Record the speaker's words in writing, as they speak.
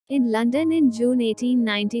In London in June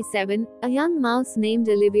 1897, a young mouse named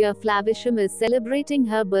Olivia Flavisham is celebrating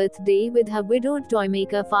her birthday with her widowed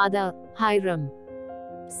toymaker father, Hiram.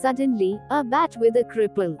 Suddenly, a bat with a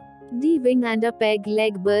cripple D-wing and a peg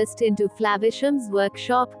leg burst into Flavisham's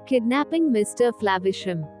workshop, kidnapping Mr.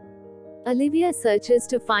 Flavisham. Olivia searches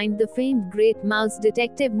to find the famed great mouse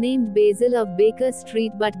detective named Basil of Baker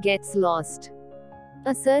Street but gets lost.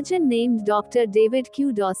 A surgeon named Dr. David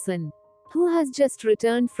Q. Dawson, who has just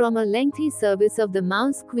returned from a lengthy service of the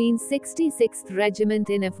Mouse Queen's 66th Regiment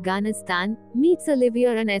in Afghanistan, meets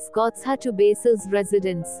Olivia and escorts her to Basil's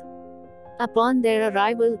residence. Upon their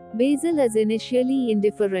arrival, Basil is initially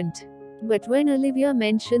indifferent. But when Olivia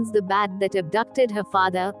mentions the bat that abducted her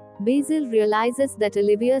father, Basil realizes that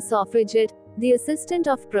Olivia saw Fidget, the assistant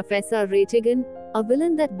of Professor Ratigan, a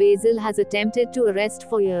villain that Basil has attempted to arrest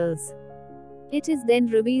for years. It is then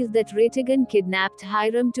revealed that Ratigan kidnapped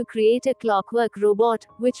Hiram to create a clockwork robot,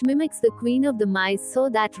 which mimics the Queen of the Mice so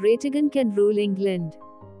that Ratigan can rule England.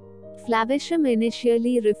 Flavisham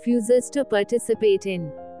initially refuses to participate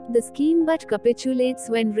in the scheme but capitulates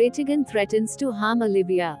when Ratigan threatens to harm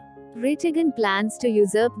Olivia. Ratigan plans to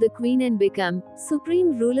usurp the Queen and become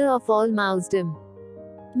supreme ruler of all Mousedom.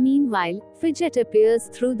 Meanwhile, Fidget appears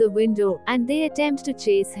through the window, and they attempt to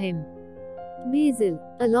chase him. Basil,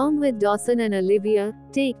 along with Dawson and Olivia,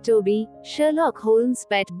 take Toby, Sherlock Holmes'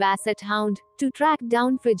 pet basset hound, to track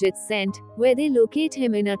down Fidget's scent, where they locate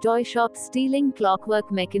him in a toy shop stealing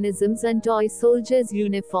clockwork mechanisms and toy soldiers'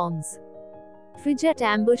 uniforms. Fidget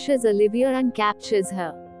ambushes Olivia and captures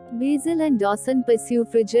her. Basil and Dawson pursue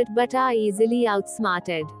Fidget but are easily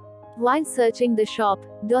outsmarted. While searching the shop,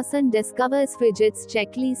 Dawson discovers Fidget's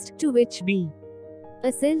checklist, to which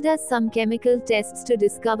Basil does some chemical tests to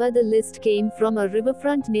discover the list came from a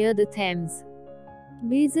riverfront near the Thames.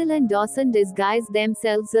 Basil and Dawson disguise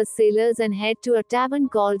themselves as sailors and head to a tavern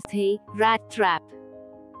called the Rat Trap.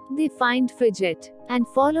 They find Fidget and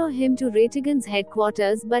follow him to Ratigan's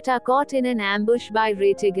headquarters but are caught in an ambush by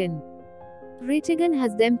Ratigan. Ratigan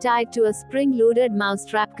has them tied to a spring-loaded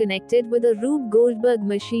mousetrap connected with a Rube Goldberg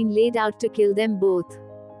machine laid out to kill them both.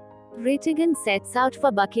 Ratigan sets out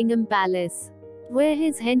for Buckingham Palace, where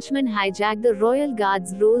his henchmen hijack the royal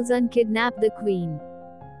guard's rolls and kidnap the Queen.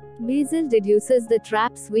 Basil deduces the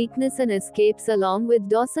trap's weakness and escapes along with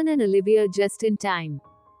Dawson and Olivia just in time.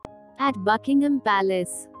 At Buckingham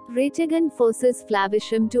Palace, Ratigan forces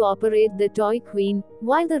Flavisham to operate the toy queen,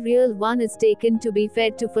 while the real one is taken to be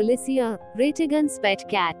fed to Felicia, Ratigan's pet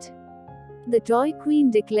cat. The toy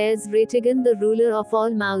queen declares Ratigan the ruler of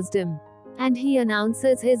all Mousedom, and he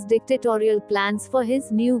announces his dictatorial plans for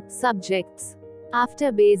his new subjects.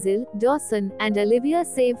 After Basil, Dawson, and Olivia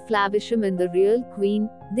save Flavisham and the real queen,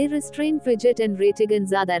 they restrain Fidget and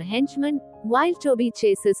Ratigan's other henchmen, while Toby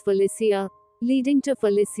chases Felicia, leading to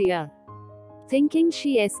Felicia thinking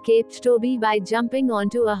she escaped Toby by jumping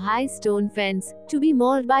onto a high stone fence, to be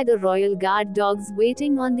mauled by the royal guard dogs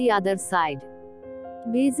waiting on the other side.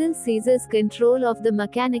 Basil seizes control of the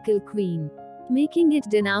mechanical queen, making it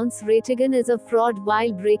denounce Ratigan as a fraud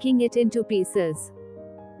while breaking it into pieces.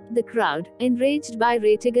 The crowd, enraged by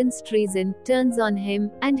Ratigan's treason, turns on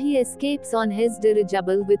him, and he escapes on his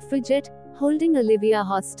dirigible with Fidget, holding Olivia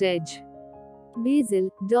hostage. Basil,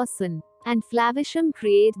 Dawson, and Flavisham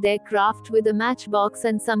create their craft with a matchbox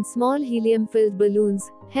and some small helium-filled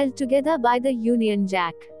balloons, held together by the Union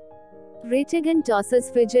Jack. Ratigan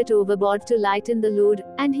tosses Fidget overboard to lighten the load,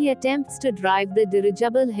 and he attempts to drive the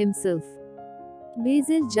dirigible himself.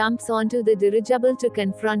 Basil jumps onto the dirigible to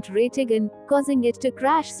confront Ratigan, causing it to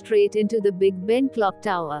crash straight into the Big Ben clock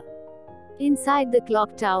tower. Inside the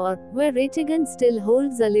clock tower, where Ratigan still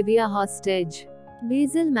holds Olivia hostage,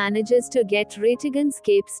 Basil manages to get Ratigan's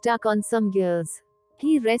cape stuck on some gears.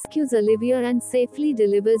 He rescues Olivia and safely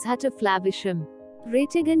delivers her to Flavisham.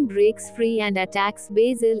 Ratigan breaks free and attacks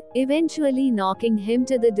Basil, eventually knocking him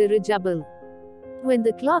to the dirigible. When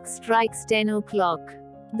the clock strikes 10 o'clock,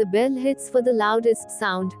 the bell hits for the loudest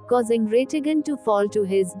sound, causing Ratigan to fall to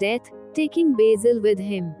his death, taking Basil with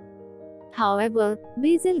him. However,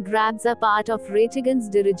 Basil grabs a part of Ratigan's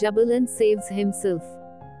dirigible and saves himself.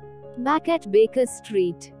 Back at Baker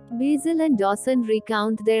Street, Basil and Dawson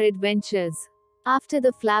recount their adventures. After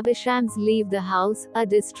the Flavishams leave the house, a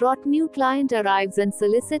distraught new client arrives and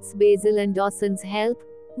solicits Basil and Dawson's help,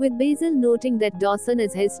 with Basil noting that Dawson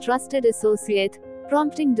is his trusted associate,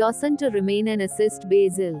 prompting Dawson to remain and assist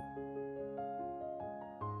Basil.